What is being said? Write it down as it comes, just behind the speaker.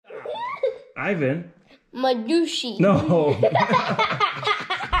Ivan. Madushi. No.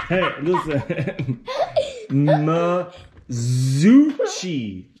 Hey, listen.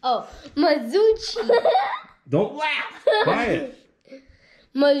 Mazuchi. Oh, Mazuchi. Don't laugh. Quiet.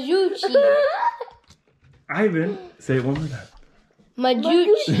 Mazuchi. Ivan, say it one more time.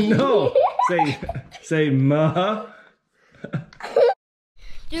 Madushi. No. Say ma.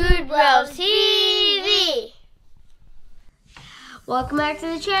 Dude Bros TV. Welcome back to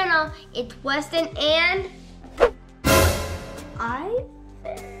the channel. It's Weston and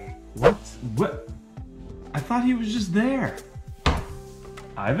What? I thought he was just there.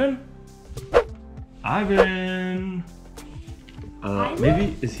 Ivan? Ivan?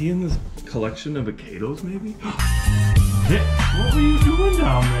 Maybe, is he in this collection of Akedos maybe? Hey, what were you doing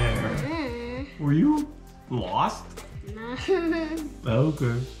down there? Were you lost? No.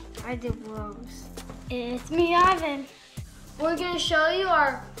 Okay. I did Bros. It's me, Ivan. We're gonna show you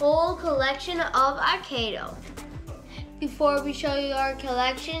our full collection of Akedo. Before we show you our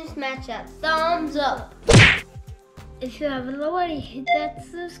collection, smash that thumbs up. If you haven't already, hit that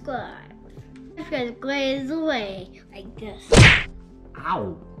subscribe. Because glaze away like this.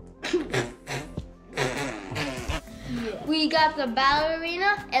 Ow. We got the battle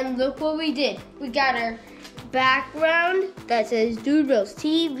arena, and look what we did. We got our background that says Dude Bros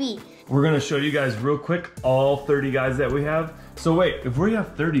TV. We're gonna show you guys real quick all 30 guys that we have. So wait, if we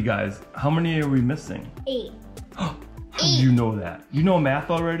have 30 guys, how many are we missing? 8. How did you know that? You know math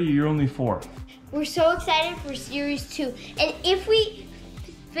already? You're only 4. We're so excited for Series 2. And if we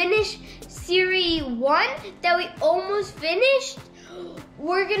finish Series 1 that we almost finished,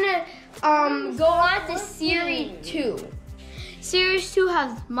 we're gonna go on to Series 2. Series 2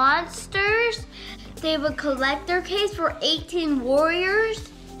 has monsters. They have a collector case for 18 warriors.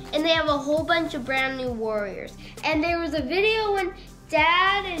 And they have a whole bunch of brand new warriors. And there was a video when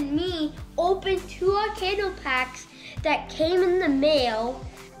Dad and me opened 2 Akedo packs that came in the mail.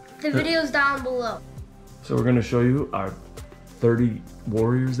 The video's down below. So we're gonna show you our 30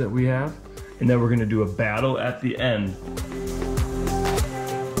 warriors that we have, and then we're gonna do a battle at the end.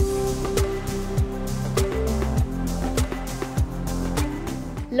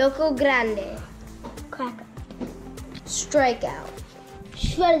 Loco Grande. Cracker. Strikeout.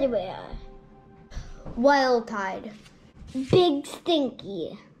 Shredded Bear. Wild Tide. Big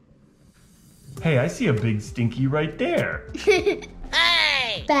Stinky. Hey, I see a big stinky right there. Hey!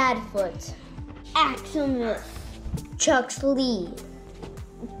 Badfoot. Aximus. Chuck's Lee.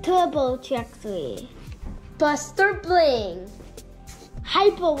 Turbo Chuck's Lee. Buster Bling.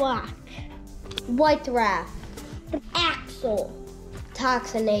 Hyperlock. White Raft. Axel.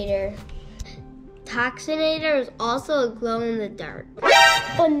 Toxinator. Toxinator is also a glow-in-the-dark.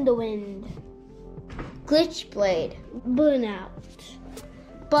 Underwind. Glitchblade. Burnout.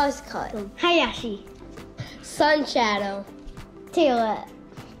 Buzzcut. Hayashi. Sunshadow. Taylor.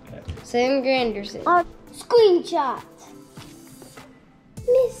 Sam Granderson. Screenshot.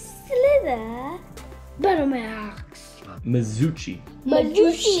 Miss Slither. Battlemax. Mazuchi.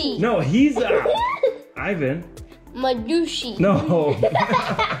 Madushi. No, he's Ivan. Madushi. No.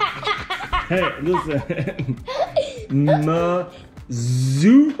 Hey, listen.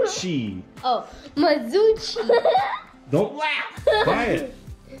 Mazuchi. Oh, Mazuchi. Don't laugh. Quiet.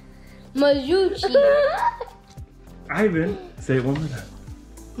 Mazuchi. Ivan, say it one more time.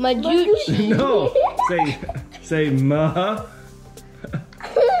 Madushi. No. Say ma.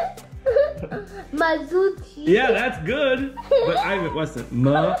 Mazuchi. Yeah, that's good. But Ivan, Weston,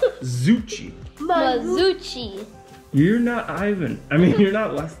 Mazuchi. Mazuchi. You're not Ivan. I mean, you're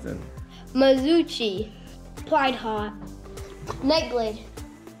not Weston. Mazuchi. Pride Hot. Nightblade.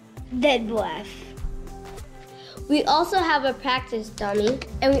 Dead Breath. We also have a practice dummy,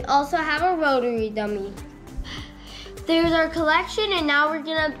 and we also have a rotary dummy. There's our collection, and now we're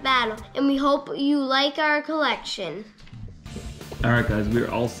gonna battle, and we hope you like our collection. All right, guys, we're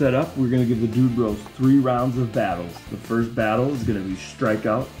all set up. We're gonna give the Dude Bros 3 rounds of battles. The first battle is gonna be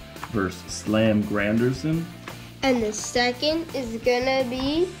Strikeout versus Slam Granderson. And the second is gonna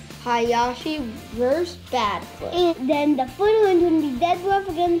be Hayashi versus Badfoot. And then the third one's gonna be Dead Breath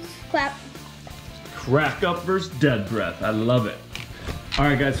against Crack Up versus Dead Breath. I love it. All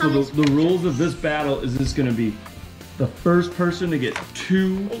right, guys, so the rules of this battle is this gonna be the first person to get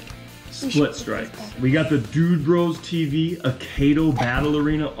 2 split strikes. We got the Dude Bros TV Akedo Battle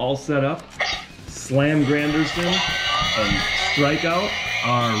Arena all set up. Slam Granderson and Strikeout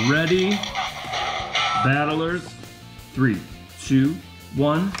are ready. Battlers, 3, 2,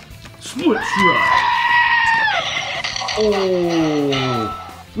 1, split strike. Oh,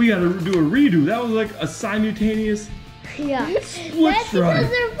 we gotta do a redo. That was like a simultaneous Yeah. split strike. That's because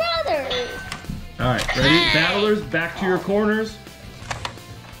they're brothers. All right, ready? Battlers, back to your corners.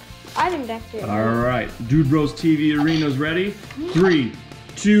 I've been back there. All right, Dude Bros TV Arena's ready. 3,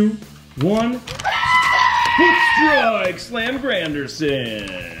 2, 1. Foot strike, Slam Granderson.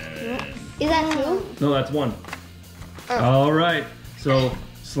 Is that 2? No, that's 1. All right, so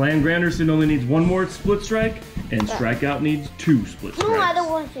Slam Granderson only needs 1 more split strike, and Strikeout needs 2 split strikes. No, I don't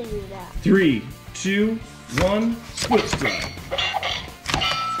want to do that. 3, 2, 1, split strike.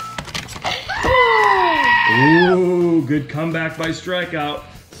 Ooh, good comeback by Strikeout.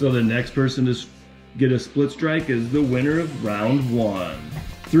 So the next person to get a split strike is the winner of round 1.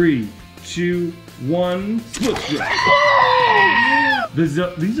 3, 2, 1, split strike. These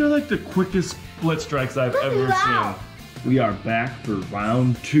are like the quickest split strikes I've ever seen. We are back for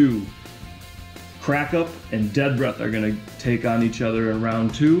round 2. Crack Up and Dead Breath are gonna take on each other in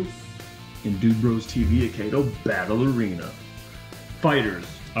round 2 in Dude Bros TV Akedo Battle Arena. Fighters,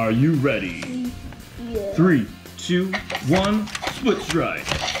 are you ready? Yeah. 3, 2, 1, split strike.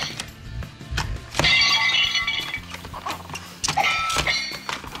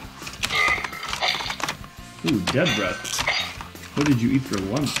 Ooh, Dead Breath. What did you eat for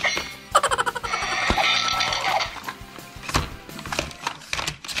lunch?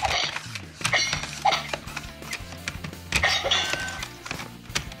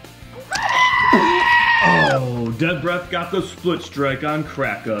 Oh, Dead Breath got the split strike on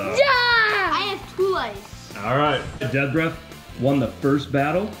Crack Up. Yeah! I have 2 lives. All right, Dead Breath won the first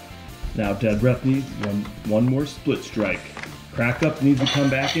battle. Now Dead Breath needs one more split strike. Crack Up needs to come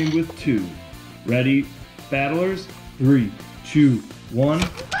back in with 2. Ready, battlers? 3, 2, 1,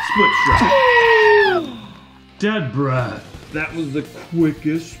 split strike. Dead Breath. That was the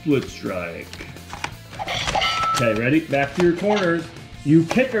quickest split strike. Okay, ready? Back to your corners. You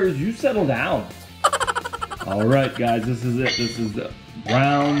kickers, you settle down. All right, guys, this is it. This is the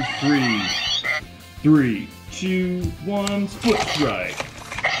round 3. 3, 2, 1, split strike.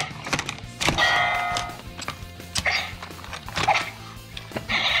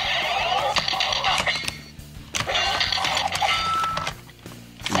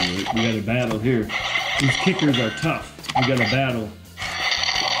 We got a battle here. These kickers are tough. We got a battle.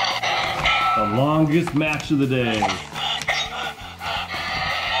 The longest match of the day.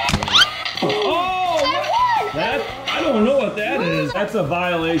 Oh! I don't know what that is. That's a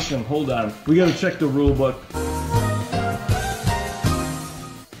violation. Hold on. We gotta check the rule book.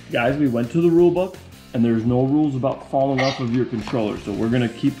 Guys, we went to the rule book and there's no rules about falling off of your controller. So we're gonna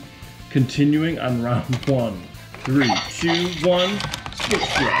keep continuing on round 1. 3, 2, 1, split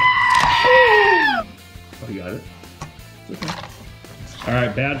strike. Oh, you got it? It's okay. All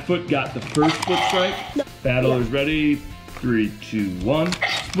right, Badfoot got the first split strike. Battlers ready? 3, 2, 1,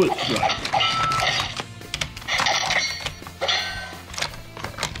 split strike.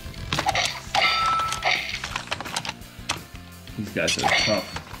 These guys are tough.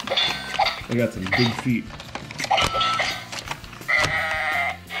 They got some big feet.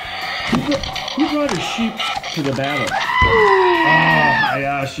 Who brought a sheep to the battle? Oh,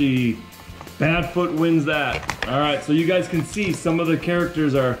 Hayashi. Badfoot wins that. All right, so you guys can see some of the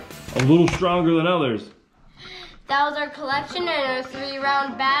characters are a little stronger than others. That was our collection and our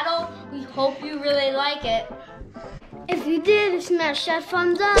 3-round battle. We hope you really like it. If you did, smash that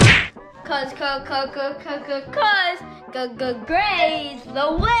thumbs up. Cause graze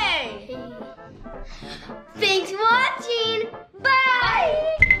the way. Thanks for watching.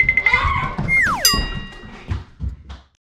 Bye.